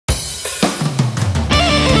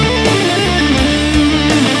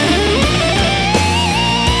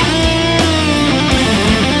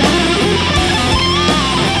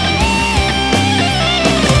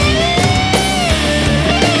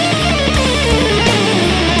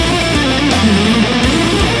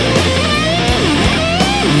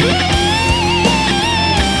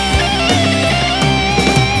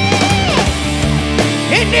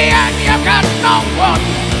In the end, you got no one.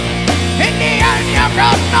 In the end, you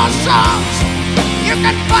got no songs. You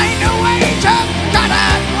can find a way to cut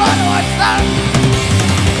out what was done.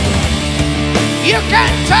 You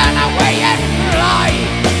can turn away and fly.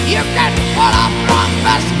 You can fall up from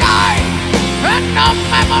the sky, and no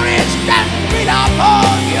memories can fill up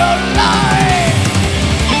all your life.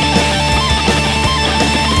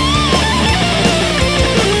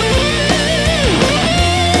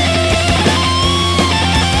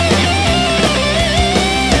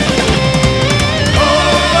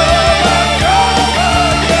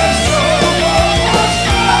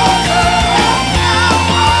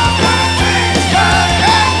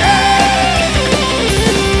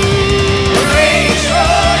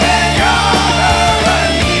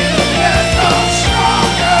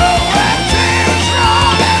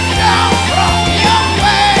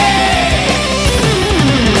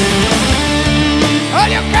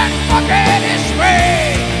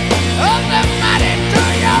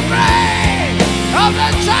 Of the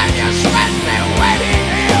time you